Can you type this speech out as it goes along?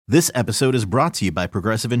This episode is brought to you by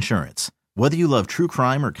Progressive Insurance. Whether you love true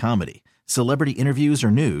crime or comedy, celebrity interviews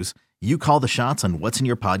or news, you call the shots on what's in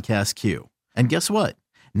your podcast queue. And guess what?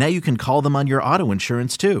 Now you can call them on your auto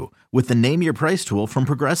insurance too with the Name Your Price tool from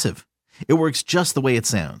Progressive. It works just the way it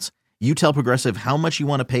sounds. You tell Progressive how much you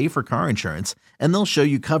want to pay for car insurance, and they'll show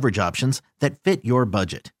you coverage options that fit your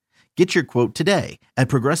budget. Get your quote today at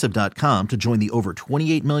Progressive.com to join the over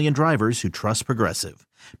 28 million drivers who trust Progressive.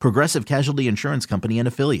 Progressive Casualty Insurance Company and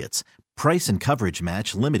Affiliates. Price and coverage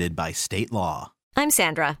match limited by state law. I'm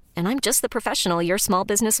Sandra, and I'm just the professional your small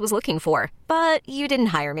business was looking for. But you didn't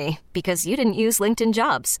hire me because you didn't use LinkedIn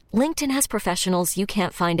Jobs. LinkedIn has professionals you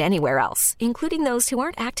can't find anywhere else, including those who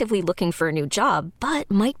aren't actively looking for a new job, but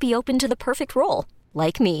might be open to the perfect role,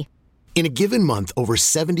 like me. In a given month, over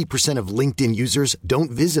 70% of LinkedIn users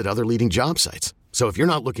don't visit other leading job sites. So if you're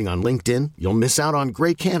not looking on LinkedIn, you'll miss out on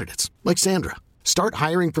great candidates like Sandra. Start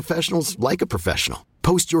hiring professionals like a professional.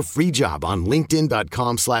 Post your free job on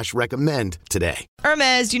linkedin.com/recommend today.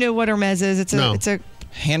 Hermes, do you know what Hermes is? It's a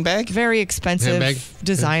handbag? Very expensive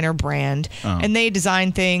designer brand. Oh. And they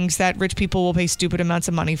design things that rich people will pay stupid amounts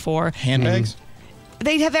of money for. Handbags?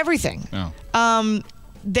 They have everything. Oh.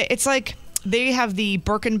 It's like they have the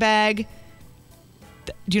Birkin bag.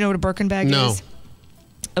 Do you know what a Birkin bag is? No.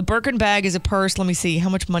 A Birkin bag is a purse. Let me see. How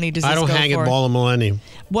much money does this go for? I don't hang at Ball of Millennium.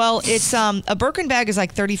 Well, it's a Birkin bag is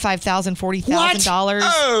like $35,000, $40,000.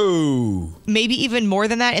 Oh. Maybe even more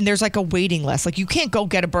than that. And there's like a waiting list. Like you can't go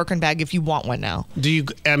get a Birkin bag if you want one now.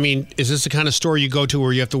 Is this the kind of store you go to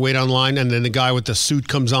where you have to wait online and then the guy with the suit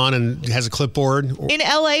comes on and has a clipboard? In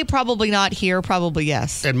LA, probably not. Here, probably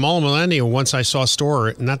yes. At Mall of Millennium, once I saw a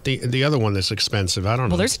store, not the other one that's expensive. I don't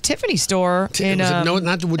know. Well, there's a Tiffany store. Not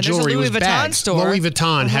the jewelry. There's a Louis Vuitton bags. store. Louis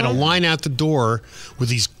Vuitton had a line out the door with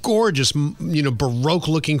these gorgeous,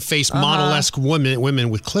 Baroque-looking face model-esque women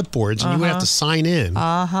with clipboards, and you would have to sign in.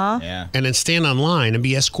 Yeah. And then stand online and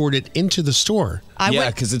be escorted into the store.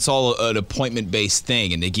 Because it's all an appointment-based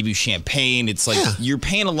thing, and they give you champagne. It's like you're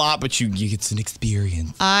paying a lot, but it's an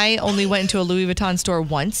experience. I only went into a Louis Vuitton store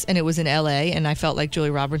once, and it was in L.A., and I felt like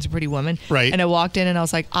Julia Roberts, a pretty woman. Right. And I walked in, and I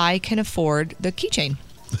was like, I can afford the keychain.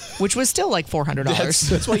 Which was still like $400.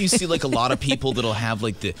 That's why you see like a lot of people that'll have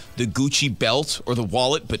like the Gucci belt or the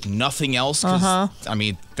wallet, but nothing else. I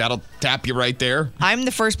mean, that'll tap you right there. I'm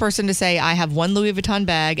the first person to say I have one Louis Vuitton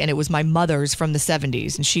bag, and it was my mother's from the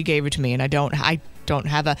 70s, and she gave it to me, and I don't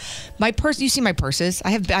have my purse. You see my purses.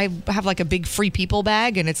 I have like a big Free People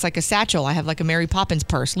bag, and it's like a satchel. I have like a Mary Poppins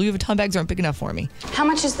purse. Louis Vuitton bags aren't big enough for me. How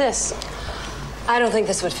much is this? I don't think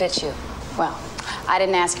this would fit you. Well, I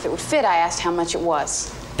didn't ask if it would fit. I asked how much it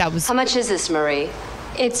was. How much is this, Marie?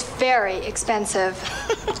 It's very expensive.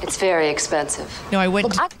 It's very expensive. No, I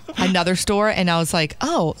went to another store and I was like,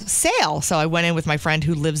 oh, sale. So I went in with my friend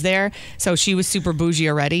who lives there. So she was super bougie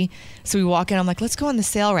already. So we walk in. I'm like, let's go on the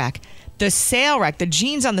sale rack. The sale rack, the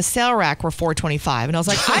jeans on the sale rack were $425. And I was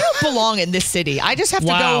like, I don't belong in this city. I just have to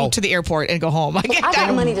go to the airport and go home. I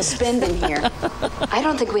got money to spend in here. I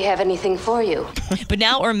don't think we have anything for you. But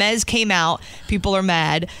now Hermes came out. People are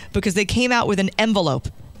mad because they came out with an envelope.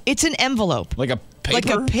 It's an envelope. Like a paper? Like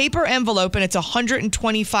a paper envelope, and it's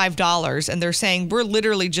 $125. And they're saying we're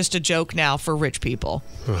literally just a joke now for rich people.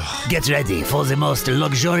 Get ready for the most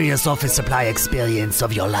luxurious office supply experience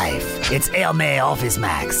of your life. It's Hermes Office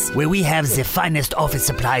Max, where we have the finest office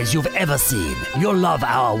supplies you've ever seen. You'll love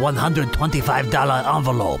our $125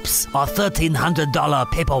 envelopes, our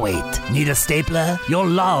 $1,300 paperweight. Need a stapler? You'll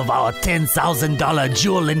love our $10,000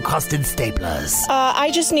 jewel-encrusted staplers.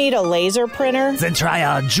 I just need a laser printer. Then try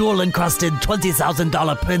our jewel-encrusted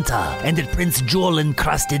 $20,000 printer, and it prints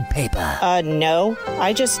jewel-encrusted paper. No.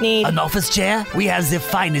 I just need... An office chair? We have the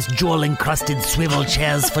finest jewel-encrusted swivel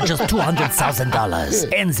chairs for just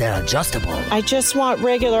 $200,000. And they're adjustable. I just want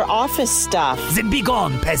regular office stuff. Then be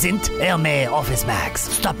gone, peasant. Hermes Office Max.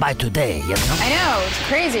 Stop by today, you know? I know. It's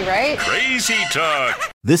crazy, right? Crazy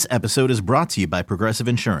talk. This episode is brought to you by Progressive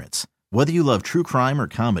Insurance. Whether you love true crime or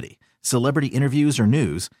comedy, celebrity interviews or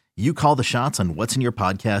news, you call the shots on what's in your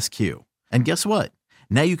podcast queue. And guess what?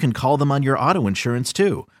 Now you can call them on your auto insurance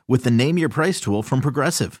too with the Name Your Price tool from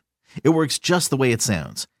Progressive. It works just the way it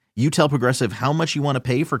sounds. You tell Progressive how much you want to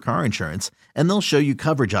pay for car insurance, and they'll show you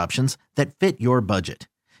coverage options that fit your budget.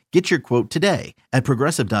 Get your quote today at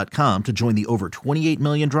Progressive.com to join the over 28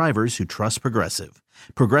 million drivers who trust Progressive.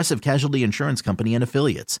 Progressive Casualty Insurance Company and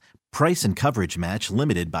Affiliates. Price and coverage match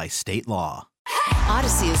limited by state law.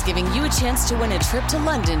 Odyssey is giving you a chance to win a trip to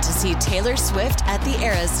London to see Taylor Swift at the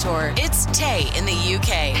Eras Tour. It's Tay in the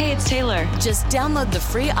UK. Hey, it's Taylor. Just download the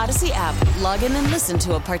free Odyssey app, log in and listen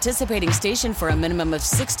to a participating station for a minimum of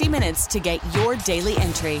 60 minutes to get your daily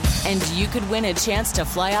entry. And you could win a chance to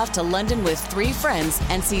fly off to London with 3 friends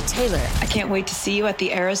and see Taylor. I can't wait to see you at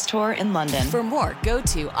the Eras Tour in London. For more, go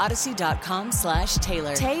to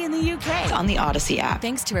odyssey.com/Taylor. Tay in the UK. It's on the Odyssey app.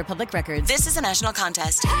 Thanks to Republic Records. This is a national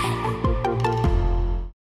contest.